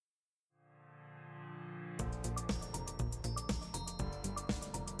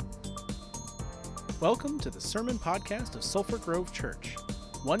Welcome to the Sermon Podcast of Sulphur Grove Church,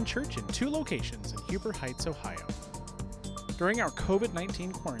 one church in two locations in Huber Heights, Ohio. During our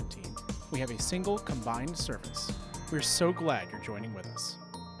COVID-19 quarantine, we have a single combined service. We're so glad you're joining with us.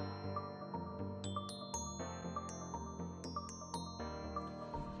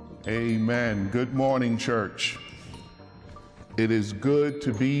 Amen. Good morning, church. It is good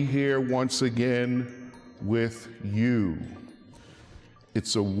to be here once again with you.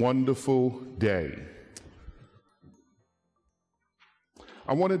 It's a wonderful day.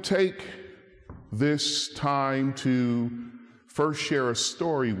 I want to take this time to first share a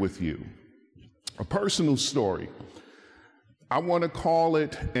story with you, a personal story. I want to call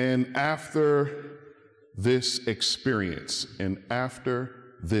it an after this experience,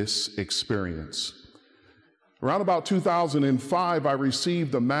 Around about 2005, I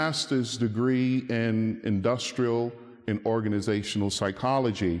received a master's degree in industrial and organizational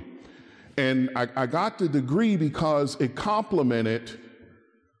psychology. And I got the degree because it complemented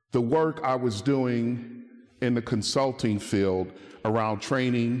the work I was doing in the consulting field around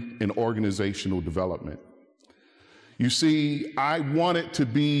training and organizational development. You see, I wanted to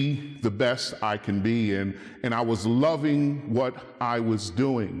be the best I can be, and I was loving what I was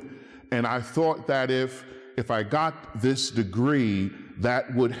doing. And I thought that if I got this degree,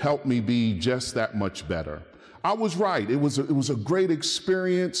 that would help me be just that much better. I was right. It was a great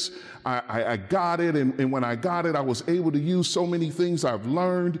experience. I got it, and when I got it, I was able to use so many things I've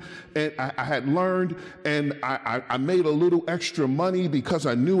learned, and I had learned, and I made a little extra money because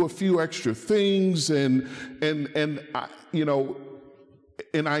I knew a few extra things, and I,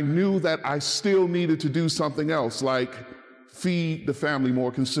 and I knew that I still needed to do something else, like feed the family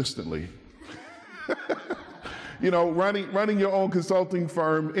more consistently. Running your own consulting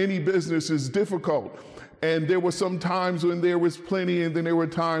firm, any business is difficult. And there were some times when there was plenty, and then there were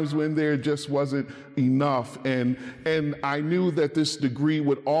times when there just wasn't enough. And I knew that this degree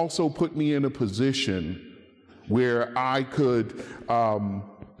would also put me in a position where I could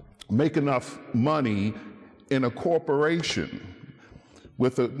make enough money in a corporation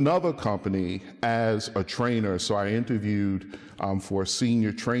with another company as a trainer. So I interviewed for a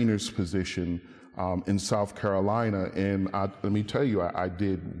senior trainer's position in South Carolina, and let me tell you, I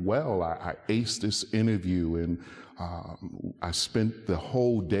did well. I aced this interview, and I spent the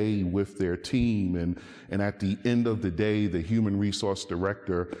whole day with their team, and at the end of the day, the human resource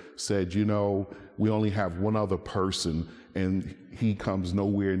director said, we only have one other person, and he comes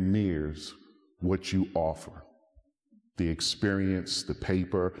nowhere near what you offer. The experience, the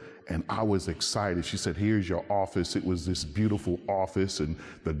paper, and I was excited. She said, here's your office. It was this beautiful office, and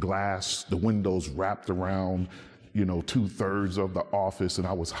the glass, the windows wrapped around, 2/3 of the office, and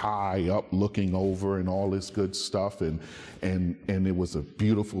I was high up looking over and all this good stuff, and it was a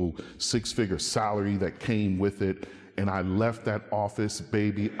beautiful 6-figure salary that came with it. And I left that office,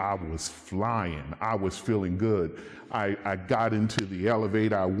 baby, I was flying. I was feeling good. I got into the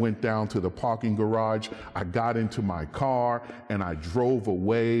elevator, I went down to the parking garage, I got into my car, and I drove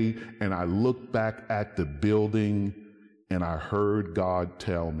away, and I looked back at the building, and I heard God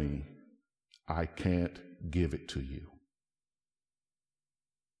tell me, I can't give it to you.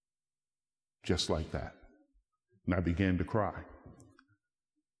 Just like that. And I began to cry.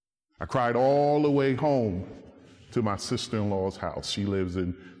 I cried all the way home to my sister-in-law's house. She lives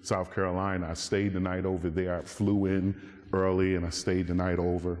in South Carolina. I stayed the night over there. I flew in early, and I stayed the night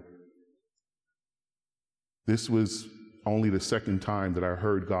over. This was only the second time that I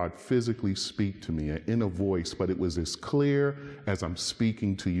heard God physically speak to me in a voice, but it was as clear as I'm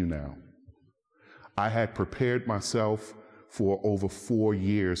speaking to you now. I had prepared myself for over 4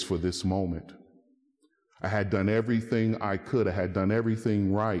 years for this moment. I had done everything I could. I had done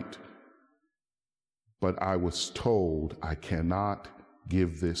everything right. But I was told, I cannot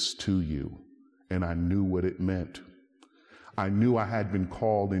give this to you. And I knew what it meant. I knew I had been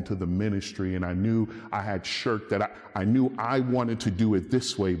called into the ministry, and I knew I had shirked that. I knew I wanted to do it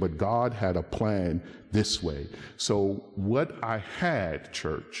this way, but God had a plan this way. So what I had,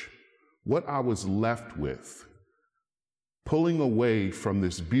 church, what I was left with, pulling away from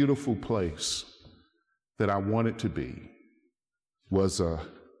this beautiful place that I wanted to be, was a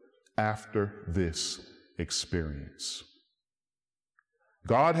after this experience.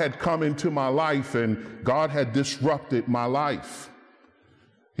 God had come into my life, and God had disrupted my life.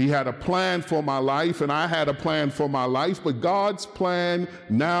 He had a plan for my life, and I had a plan for my life, but God's plan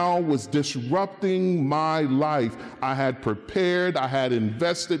now was disrupting my life. I had prepared, I had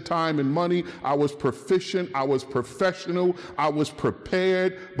invested time and money, I was proficient, I was professional, I was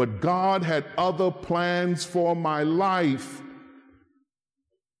prepared, but God had other plans for my life.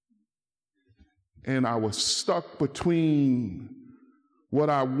 And I was stuck between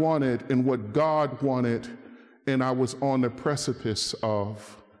what I wanted and what God wanted, and I was on the precipice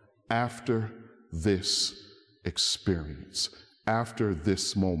of, after this experience, after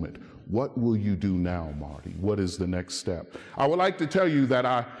this moment, what will you do now, Marty? What is the next step? I would like to tell you that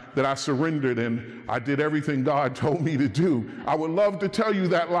I surrendered and I did everything God told me to do. I would love to tell you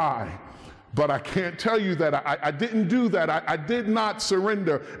that lie, but I can't tell you that. I didn't do that. I did not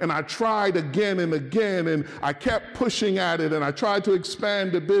surrender, and I tried again and again, and I kept pushing at it, and I tried to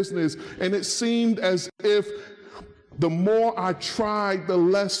expand the business, and it seemed as if the more I tried, the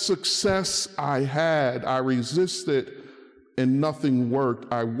less success I had. I resisted and nothing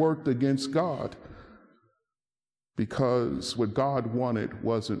worked. I worked against God because what God wanted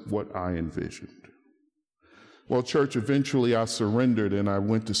wasn't what I envisioned. Well, church, eventually I surrendered and I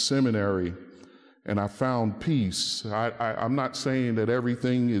went to seminary and I found peace. I'm not saying that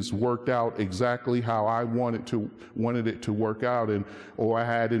everything is worked out exactly how I wanted it to work out or I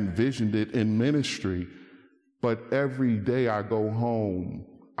had envisioned it in ministry. But every day I go home,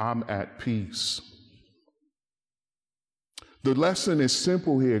 I'm at peace. The lesson is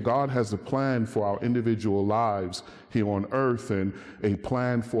simple here. God has a plan for our individual lives here on earth and a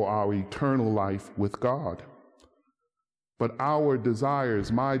plan for our eternal life with God. But our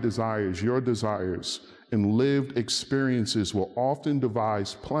desires, my desires, your desires, and lived experiences will often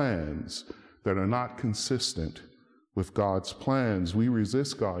devise plans that are not consistent with God's plans. We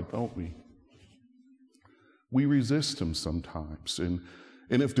resist God, don't we? We resist him sometimes. And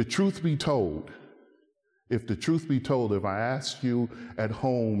if the truth be told, if I ask you at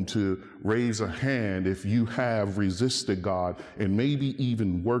home to raise a hand if you have resisted God and maybe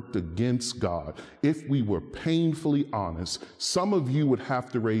even worked against God, if we were painfully honest, some of you would have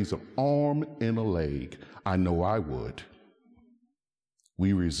to raise an arm and a leg. I know I would.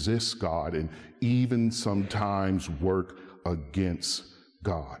 We resist God and even sometimes work against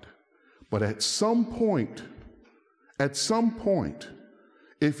God. But at some point,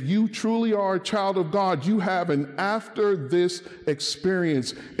 if you truly are a child of God, you have an after this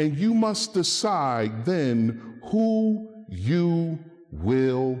experience, and you must decide then who you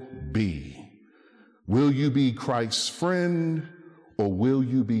will be. Will you be Christ's friend or will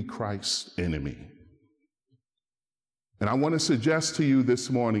you be Christ's enemy? And I want to suggest to you this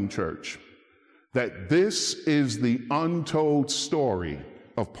morning, church, that this is the untold story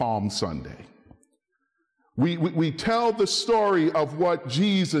of Palm Sunday. We tell the story of what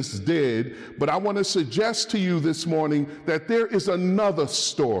Jesus did, but I want to suggest to you this morning that there is another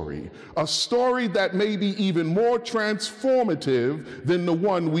story, a story that may be even more transformative than the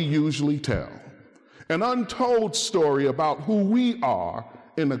one we usually tell. An untold story about who we are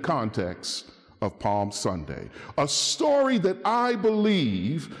in the context of Palm Sunday. A story that I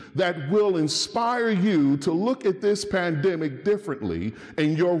believe that will inspire you to look at this pandemic differently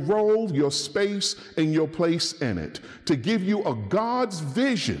and your role, your space, and your place in it, to give you a God's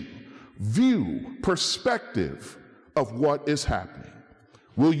perspective of what is happening.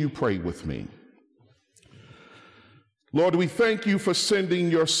 Will you pray with me? Lord, we thank you for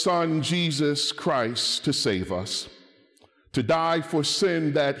sending your Son, Jesus Christ, to save us, to die for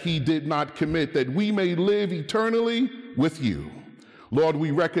sin that he did not commit, that we may live eternally with you. Lord,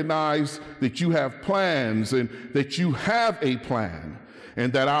 we recognize that you have plans and that you have a plan,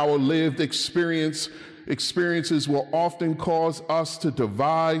 and that our lived experiences will often cause us to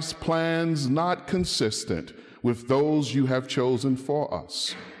devise plans not consistent with those you have chosen for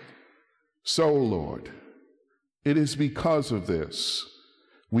us. So, Lord, it is because of this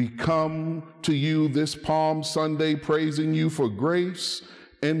we come to you this Palm Sunday praising you for grace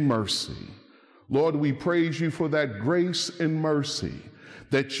and mercy. Lord, we praise you for that grace and mercy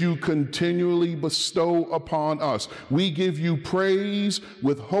that you continually bestow upon us. We give you praise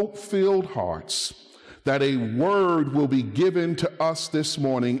with hope-filled hearts that a word will be given to us this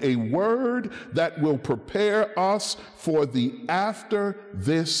morning, a word that will prepare us for the after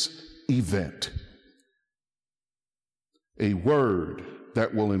this event, a word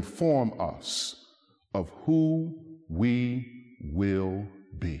that will inform us of who we will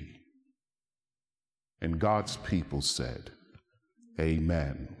be. And God's people said,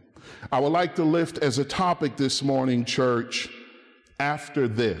 amen. I would like to lift as a topic this morning, church, after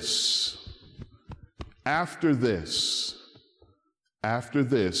this. After this. After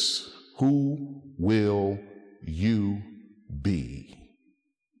this, who will you be?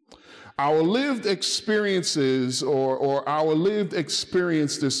 Our lived experiences or our lived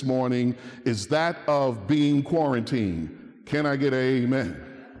experience this morning is that of being quarantined. Can I get an amen?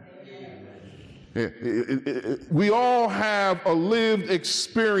 We all have a lived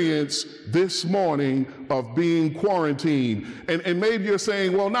experience this morning of being quarantined. And maybe you're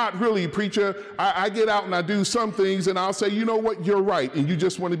saying, well, not really, preacher. I get out and I do some things and I'll say, you know what, you're right. And you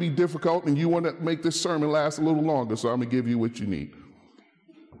just want to be difficult and you want to make this sermon last a little longer. So I'm going to give you what you need.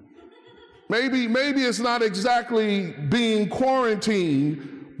 Maybe it's not exactly being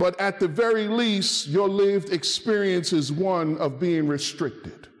quarantined, but at the very least, your lived experience is one of being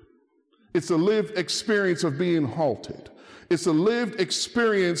restricted. It's a lived experience of being halted. It's a lived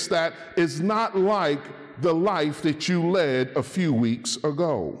experience that is not like the life that you led a few weeks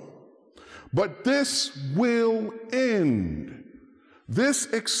ago. But this will end. This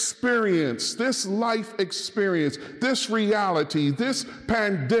experience, this life experience, this reality, this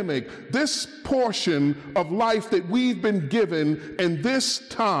pandemic, this portion of life that we've been given in this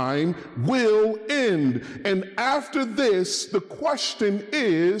time will end. And after this, the question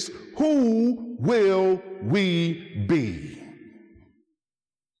is, who will we be?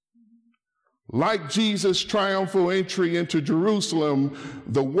 Like Jesus' triumphal entry into Jerusalem,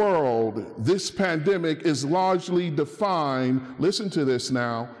 the world, this pandemic is largely defined, listen to this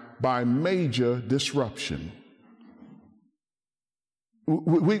now, by major disruption.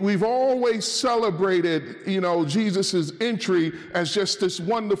 We've always celebrated, Jesus' entry as just this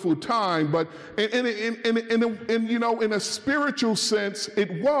wonderful time, but in a spiritual sense,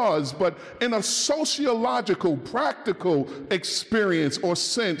 it was, but in a sociological, practical experience or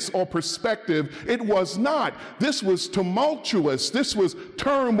sense or perspective, it was not. This was tumultuous. This was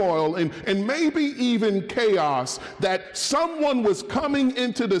turmoil and maybe even chaos, that someone was coming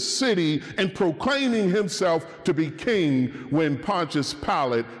into the city and proclaiming himself to be king when Pontius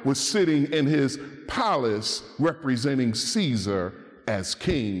Pilate was sitting in his palace representing Caesar as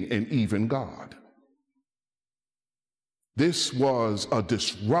king and even God. This was a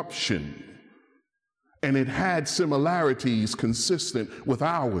disruption, and it had similarities consistent with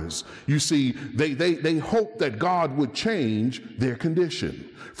ours. You see, they hoped that God would change their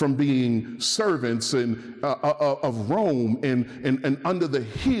condition from being servants of Rome and under the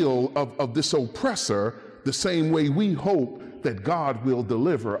heel of this oppressor, the same way we hope that God will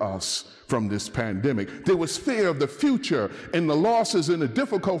deliver us from this pandemic. There was fear of the future and the losses and the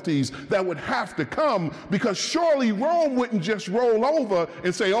difficulties that would have to come, because surely Rome wouldn't just roll over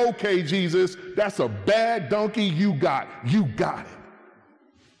and say, okay, Jesus, that's a bad donkey you got it.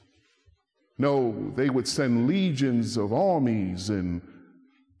 No, they would send legions of armies, and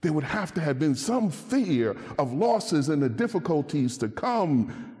there would have to have been some fear of losses and the difficulties to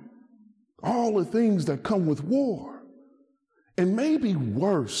come, all the things that come with war. And maybe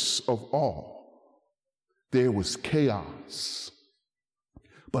worse of all, there was chaos,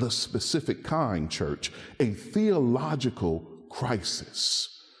 but a specific kind, church, a theological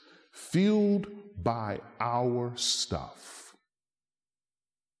crisis fueled by our stuff.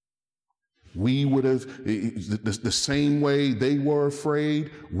 We would have, the same way they were afraid,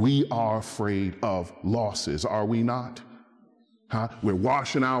 we are afraid of losses, are we not? We're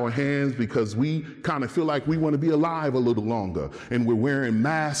washing our hands because we kind of feel like we want to be alive a little longer. And we're wearing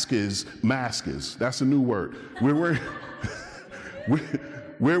masks. That's a new word. We're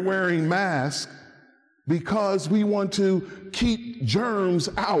wearing masks because we want to keep germs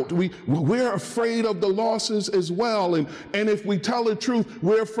out. We're afraid of the losses as well. And if we tell the truth,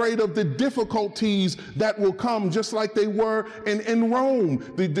 we're afraid of the difficulties that will come, just like they were in Rome.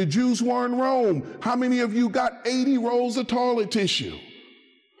 The Jews were in Rome. How many of you got 80 rolls of toilet tissue?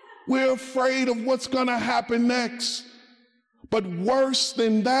 We're afraid of what's going to happen next. But worse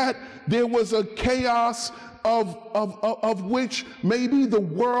than that, there was a chaos of which maybe the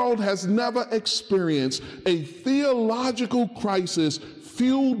world has never experienced, a theological crisis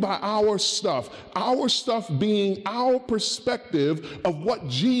fueled by our stuff being our perspective of what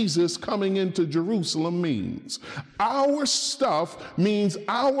Jesus coming into Jerusalem means. Our stuff means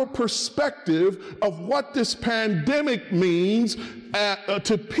our perspective of what this pandemic means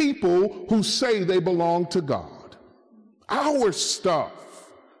to people who say they belong to God. Our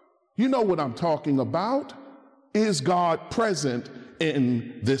stuff. You know what I'm talking about. Is God present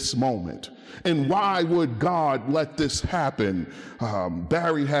in this moment? And why would God let this happen?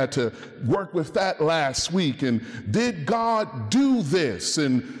 Barry had to work with that last week. And did God do this?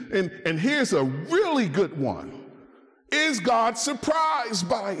 And here's a really good one. Is God surprised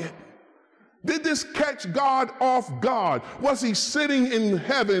by it? Did this catch God off guard? Was he sitting in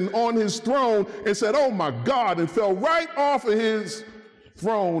heaven on his throne and said, oh my God, and fell right off of his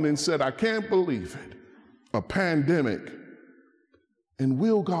throne and said, I can't believe it, a pandemic. And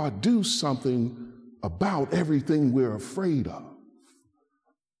will God do something about everything we're afraid of?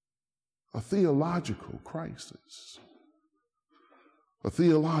 A theological crisis. A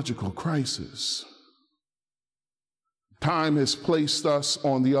theological crisis. Time has placed us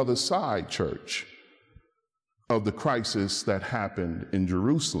on the other side, church, of the crisis that happened in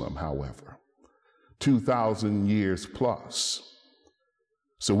Jerusalem, however, 2,000 years plus.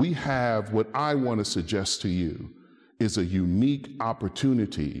 So we have what I want to suggest to you is a unique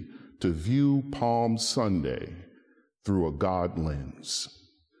opportunity to view Palm Sunday through a God lens.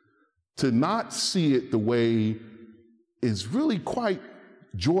 To not see it the way is really quite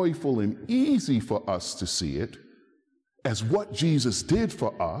joyful and easy for us to see it, as what Jesus did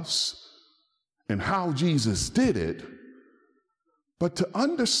for us and how Jesus did it, but to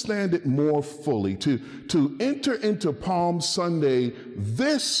understand it more fully, to enter into Palm Sunday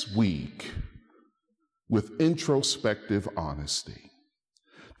this week with introspective honesty.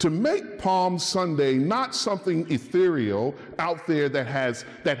 To make Palm Sunday not something ethereal out there that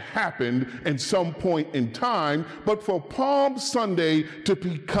happened at some point in time, but for Palm Sunday to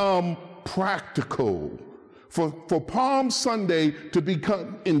become practical. For Palm Sunday to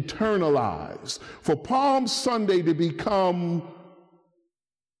become internalized, for Palm Sunday to become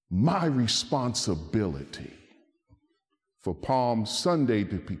my responsibility, for Palm Sunday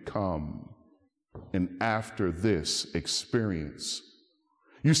to become an after this experience.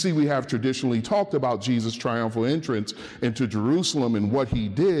 You see, we have traditionally talked about Jesus' triumphal entrance into Jerusalem and what he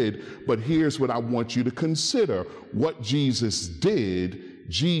did, but here's what I want you to consider. What Jesus did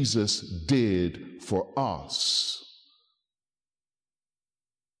for us.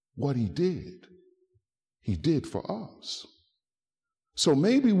 What he did for us. So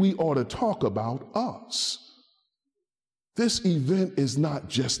maybe we ought to talk about us. This event is not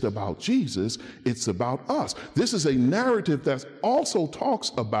just about Jesus, it's about us. This is a narrative that also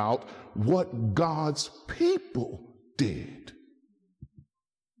talks about what God's people did.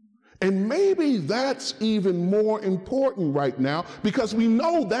 And maybe that's even more important right now because we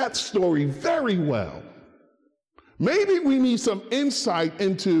know that story very well. Maybe we need some insight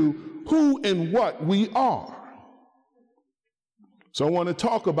into who and what we are. So I want to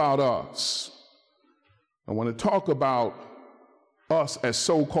talk about us. I want to talk about us as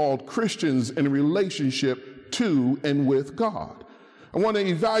so-called Christians in relationship to and with God. I want to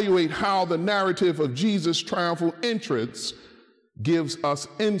evaluate how the narrative of Jesus' triumphal entrance gives us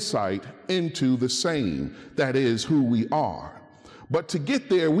insight into the same, that is, who we are. But to get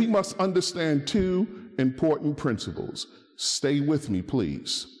there, we must understand two important principles. Stay with me,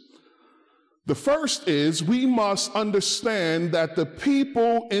 please. The first is we must understand that the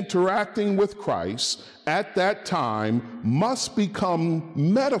people interacting with Christ at that time must become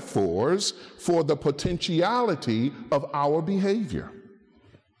metaphors for the potentiality of our behavior.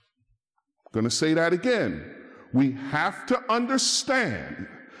 I'm going to say that again. We have to understand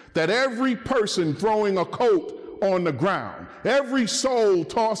that every person throwing a coat on the ground, every soul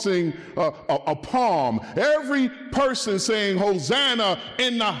tossing a palm, every person saying Hosanna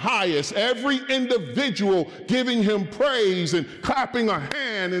in the highest, every individual giving him praise and clapping a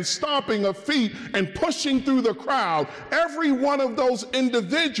hand and stomping a feet and pushing through the crowd, every one of those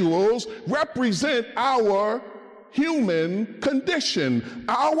individuals represent our human condition,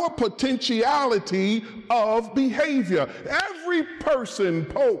 our potentiality of behavior. Every person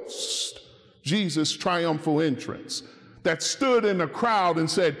post Jesus' triumphal entrance that stood in the crowd and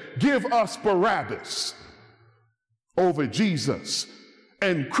said, "Give us Barabbas over Jesus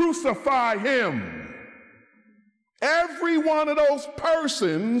and crucify him." Every one of those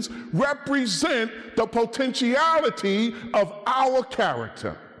persons represent the potentiality of our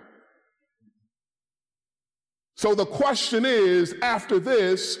character. So the question is, after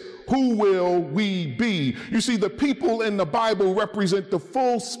this, who will we be? You see, the people in the Bible represent the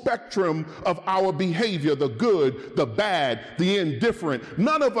full spectrum of our behavior, the good, the bad, the indifferent.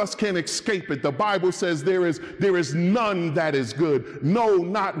 None of us can escape it. The Bible says there is none that is good. No,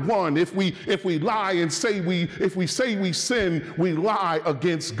 not one. If we lie and if we say we sin, we lie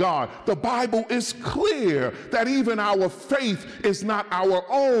against God. The Bible is clear that even our faith is not our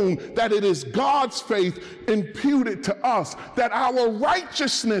own, that it is God's faith imputed to us, that our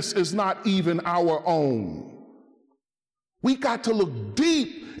righteousness is not even our own. We got to look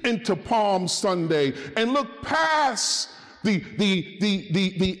deep into Palm Sunday and look past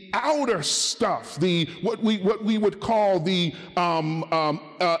the outer stuff, what we would call the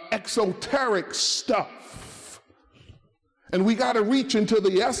exoteric stuff. And we got to reach into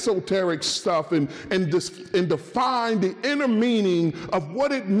the esoteric stuff and define the inner meaning of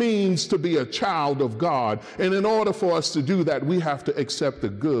what it means to be a child of God. And in order for us to do that, we have to accept the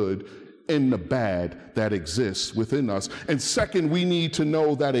good and the bad that exists within us. And second, we need to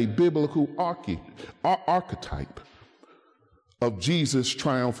know that a biblical archetype of Jesus'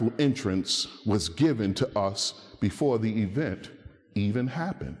 triumphal entrance was given to us before the event even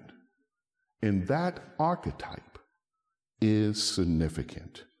happened. And that archetype is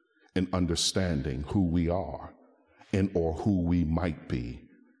significant in understanding who we are and or who we might be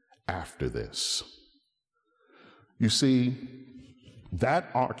after this. You see, that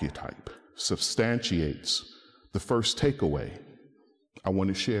archetype substantiates the first takeaway I want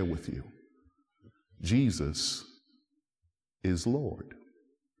to share with you. Jesus is Lord.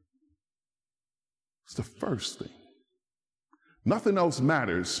 It's the first thing. Nothing else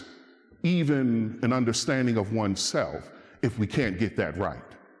matters, even an understanding of oneself, if we can't get that right.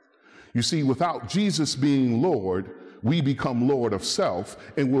 You see, without Jesus being Lord, we become Lord of self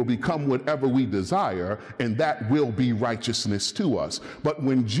and will become whatever we desire, and that will be righteousness to us. But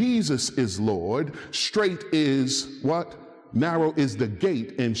when Jesus is Lord, straight is what? Narrow is the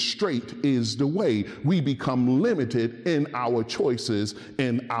gate and straight is the way. We become limited in our choices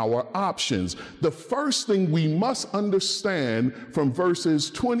and our options. The first thing we must understand from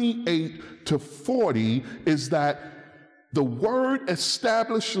verses 28 to 40 is that the word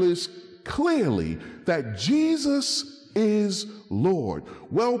establishes clearly that Jesus is Lord.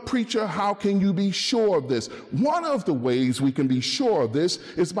 Well, preacher, how can you be sure of this? One of the ways we can be sure of this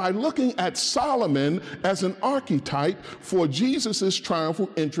is by looking at Solomon as an archetype for Jesus's triumphal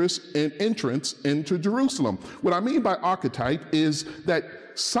entrance into Jerusalem. What I mean by archetype is that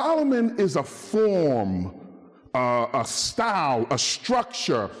Solomon is a form, a style, a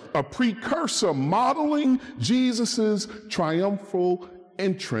structure, a precursor modeling Jesus's triumphal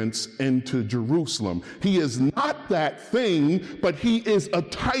entrance into Jerusalem. He is not that thing, but he is a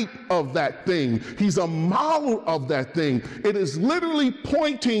type of that thing. He's a model of that thing. It is literally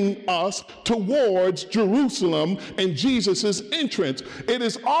pointing us towards Jerusalem and Jesus's entrance. It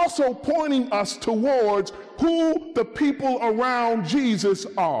is also pointing us towards who the people around Jesus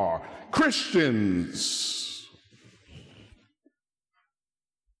are. Christians.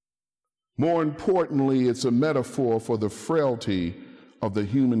 More importantly, it's a metaphor for the frailty of the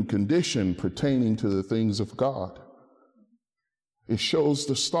human condition pertaining to the things of God. It shows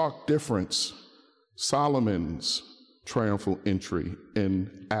the stark difference, Solomon's triumphal entry,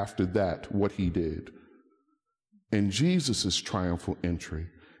 and after that, what he did, and Jesus's triumphal entry,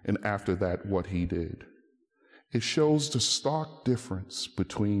 and after that, what he did. It shows the stark difference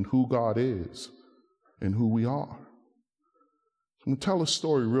between who God is and who we are. I'm going to tell a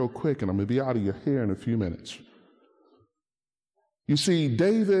story real quick, and I'm going to be out of your hair in a few minutes. You see,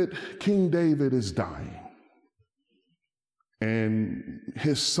 King David is dying, and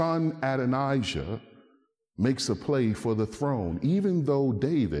his son Adonijah makes a play for the throne, even though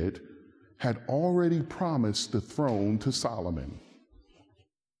David had already promised the throne to Solomon.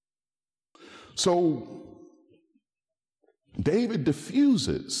 So David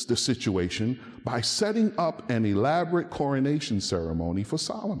diffuses the situation by setting up an elaborate coronation ceremony for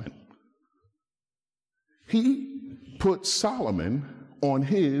Solomon. He put Solomon on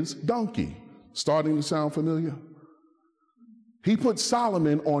his donkey. Starting to sound familiar? He put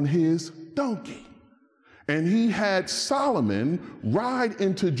Solomon on his donkey. And he had Solomon ride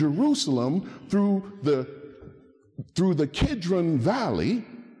into Jerusalem through the Kidron Valley,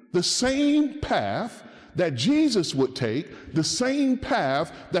 the same path that Jesus would take, the same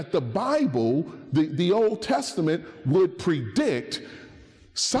path that the Bible, the Old Testament, would predict.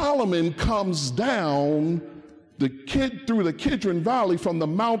 Solomon comes down through the Kidron Valley from the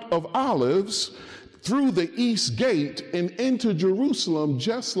Mount of Olives, through the East Gate, and into Jerusalem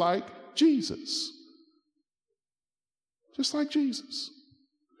just like Jesus. Just like Jesus.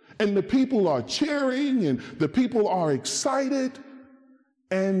 And the people are cheering, and the people are excited.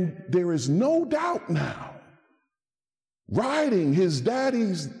 And there is no doubt now, riding his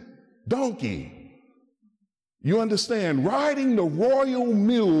daddy's donkey, you understand, riding the royal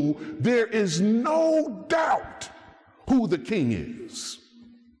mule, there is no doubt who the king is.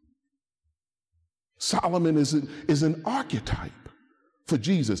 Solomon is an archetype for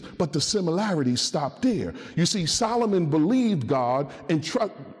Jesus, but the similarities stop there. You see, Solomon believed God and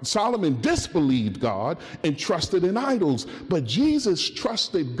Solomon disbelieved God and trusted in idols, but Jesus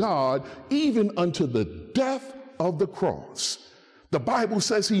trusted God even unto the death of the cross. The Bible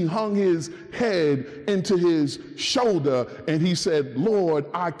says he hung his head into his shoulder and he said, Lord,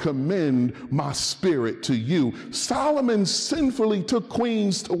 I commend my spirit to you. Solomon sinfully took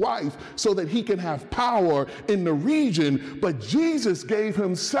queens to wife so that he can have power in the region, but Jesus gave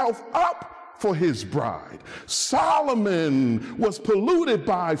himself up for his bride. Solomon was polluted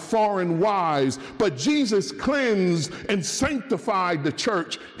by foreign wives, but Jesus cleansed and sanctified the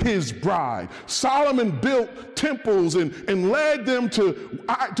church, his bride. Solomon built temples and led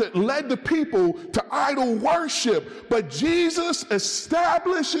the people to idol worship, but Jesus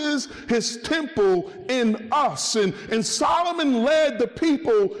establishes his temple in us. And Solomon led the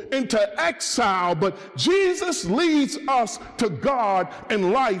people into exile, but Jesus leads us to God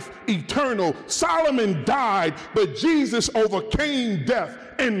and life eternal. Solomon died, but Jesus overcame death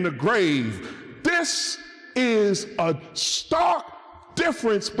in the grave. This is a stark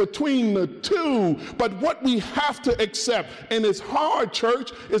difference between the two, but what we have to accept, and it's hard,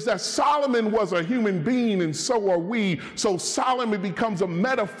 church, is that Solomon was a human being and so are we. So Solomon becomes a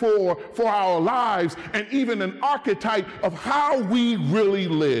metaphor for our lives and even an archetype of how we really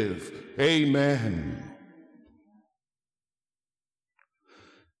live. Amen.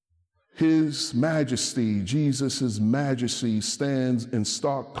 His majesty, Jesus' majesty, stands in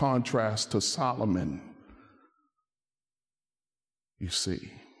stark contrast to Solomon. You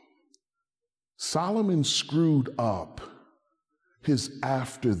see, Solomon screwed up his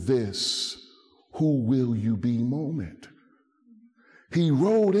after this, who will you be moment. He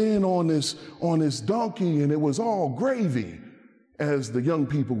rode in on this donkey and it was all gravy, as the young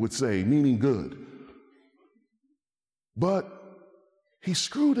people would say, meaning good. But he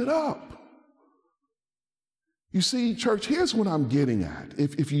screwed it up. You see, church, here's what I'm getting at.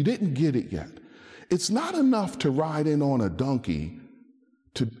 If you didn't get it yet, it's not enough to ride in on a donkey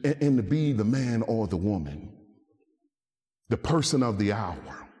and to be the man or the woman, the person of the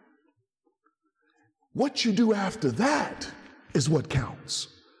hour. What you do after that is what counts.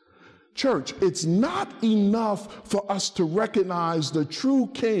 Church, it's not enough for us to recognize the true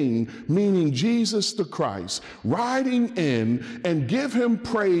King, meaning Jesus the Christ, riding in and give him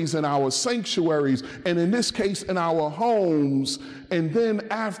praise in our sanctuaries, and in this case, in our homes. And then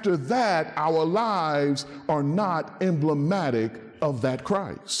after that, our lives are not emblematic of that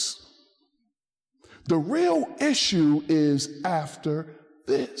Christ. The real issue is after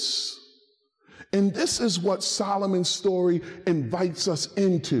this. And this is what Solomon's story invites us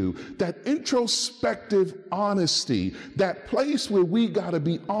into, that introspective honesty, that place where we got to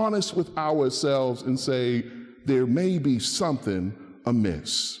be honest with ourselves and say, there may be something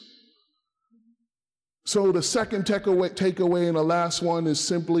amiss. So the second takeaway and the last one is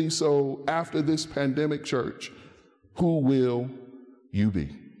simply, so after this pandemic, church, who will you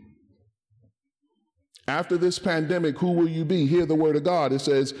be? After this pandemic, who will you be? Hear the word of God. It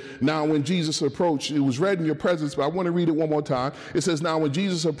says, now when Jesus approached, it was read in your presence, but I want to read it one more time. It says, now when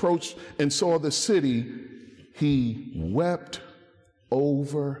Jesus approached and saw the city, he wept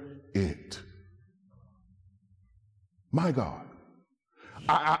over it. My God.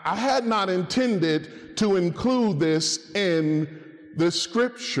 I had not intended to include this in the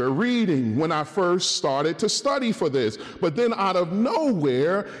scripture reading when I first started to study for this. But then out of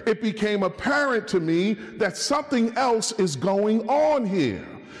nowhere, it became apparent to me that something else is going on here.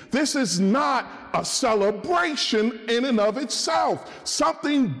 This is not a celebration in and of itself.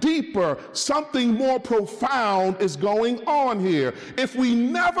 Something deeper, something more profound is going on here. If we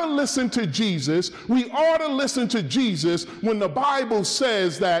never listen to Jesus, we ought to listen to Jesus when the Bible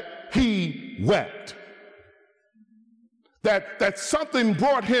says that he wept. That something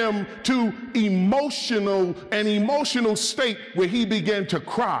brought him to an emotional state where he began to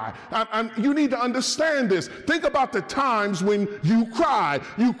cry. You need to understand this. Think about the times when you cry.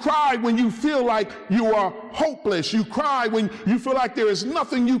 You cry when you feel like you are hopeless. You cry when you feel like there is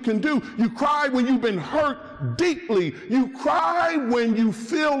nothing you can do. You cry when you've been hurt deeply. You cry when you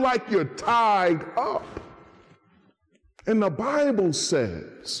feel like you're tied up. And the Bible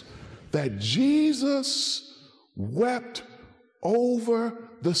says that Jesus wept over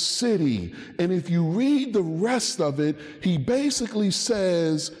the city. And if you read the rest of it, he basically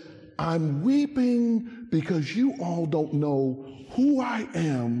says, I'm weeping because you all don't know who I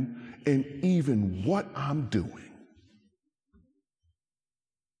am and even what I'm doing.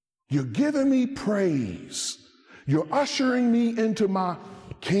 You're giving me praise. You're ushering me into my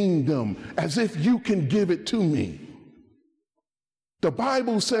kingdom as if you can give it to me. The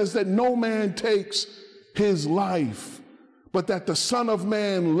Bible says that no man takes his life, but that the Son of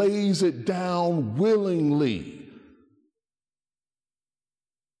Man lays it down willingly.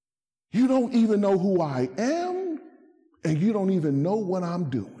 You don't even know who I am, and you don't even know what I'm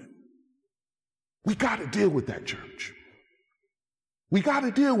doing. We got to deal with that, church. We got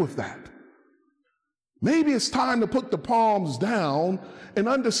to deal with that. Maybe it's time to put the palms down and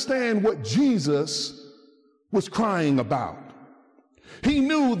understand what Jesus was crying about. He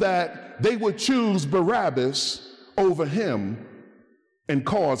knew that they would choose Barabbas over him and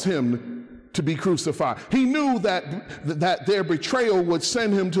cause him to be crucified. He knew that their betrayal would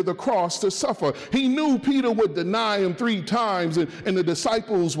send him to the cross to suffer. He knew Peter would deny him 3 times and the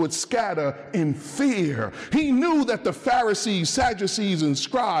disciples would scatter in fear. He knew that the Pharisees, Sadducees, and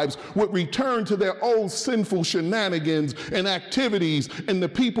scribes would return to their old sinful shenanigans and activities, and the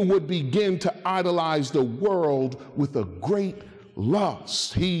people would begin to idolize the world with a great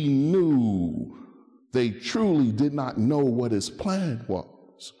lust. He knew they truly did not know what his plan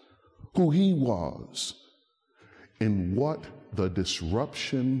was, who he was, and what the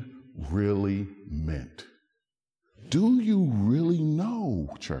disruption really meant. Do you really know,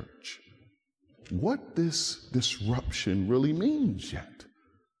 church, what this disruption really means yet?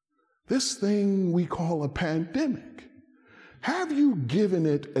 This thing we call a pandemic. Have you given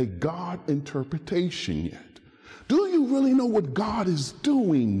it a God interpretation yet? Do you really know what God is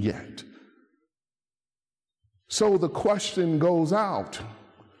doing yet? So the question goes out.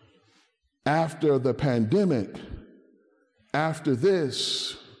 After the pandemic, after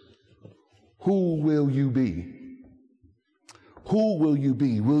this, who will you be? Who will you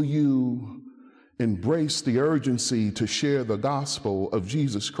be? Will you embrace the urgency to share the gospel of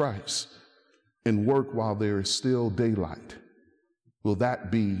Jesus Christ and work while there is still daylight? Will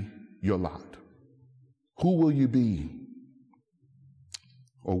that be your lot? Who will you be?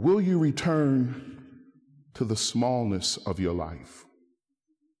 Or will you return to the smallness of your life?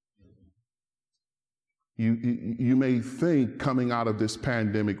 You may think coming out of this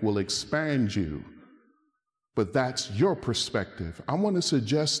pandemic will expand you, but that's your perspective. I want to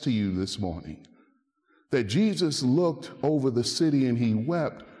suggest to you this morning that Jesus looked over the city and he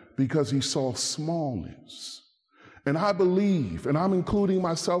wept because he saw smallness. And I believe, and I'm including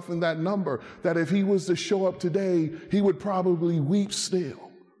myself in that number, that if he was to show up today, he would probably weep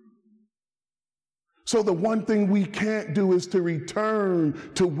still. So the one thing we can't do is to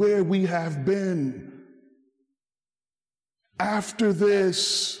return to where we have been. After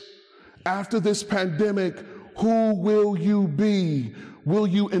this pandemic, who will you be? Will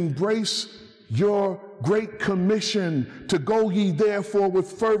you embrace your great commission to go ye therefore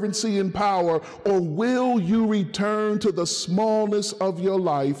with fervency and power, or will you return to the smallness of your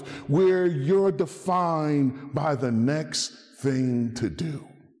life where you're defined by the next thing to do?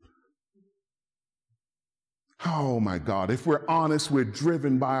 Oh my God, if we're honest, we're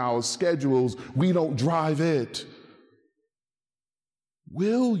driven by our schedules. We don't drive it.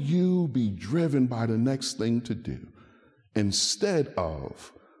 Will you be driven by the next thing to do instead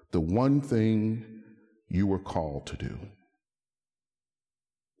of the one thing you were called to do?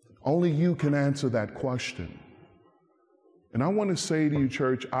 Only you can answer that question. And I want to say to you,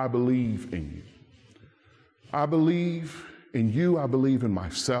 church, I believe in you. I believe in you. I believe in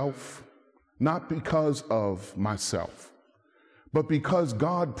myself, not because of myself, but because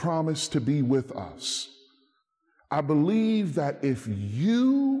God promised to be with us. I believe that if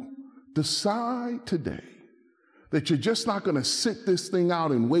you decide today that you're just not going to sit this thing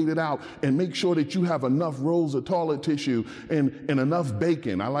out and wait it out and make sure that you have enough rolls of toilet tissue and enough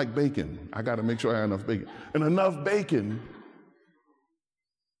bacon. I like bacon. I got to make sure I have enough bacon. And enough bacon.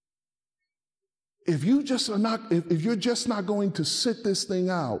 If you're just not going to sit this thing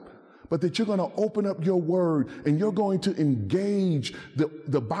out, but that you're going to open up your word and you're going to engage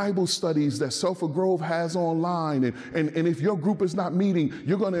the Bible studies that Sulphur Grove has online. And if your group is not meeting,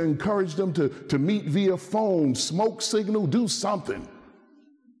 you're going to encourage them to meet via phone, smoke signal, do something.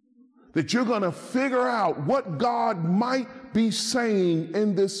 That you're going to figure out what God might be saying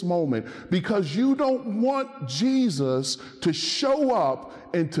in this moment, because you don't want Jesus to show up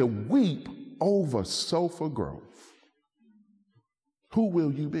and to weep over Sulphur Grove. Who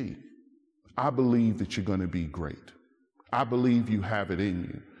will you be? I believe that you're going to be great. I believe you have it in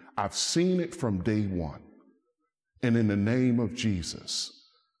you. I've seen it from day one. And in the name of Jesus,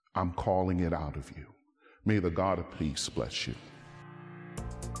 I'm calling it out of you. May the God of peace bless you.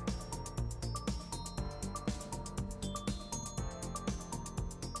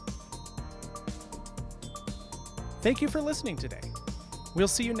 Thank you for listening today. We'll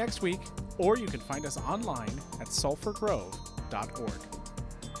see you next week, or you can find us online at sulphurgrove.org.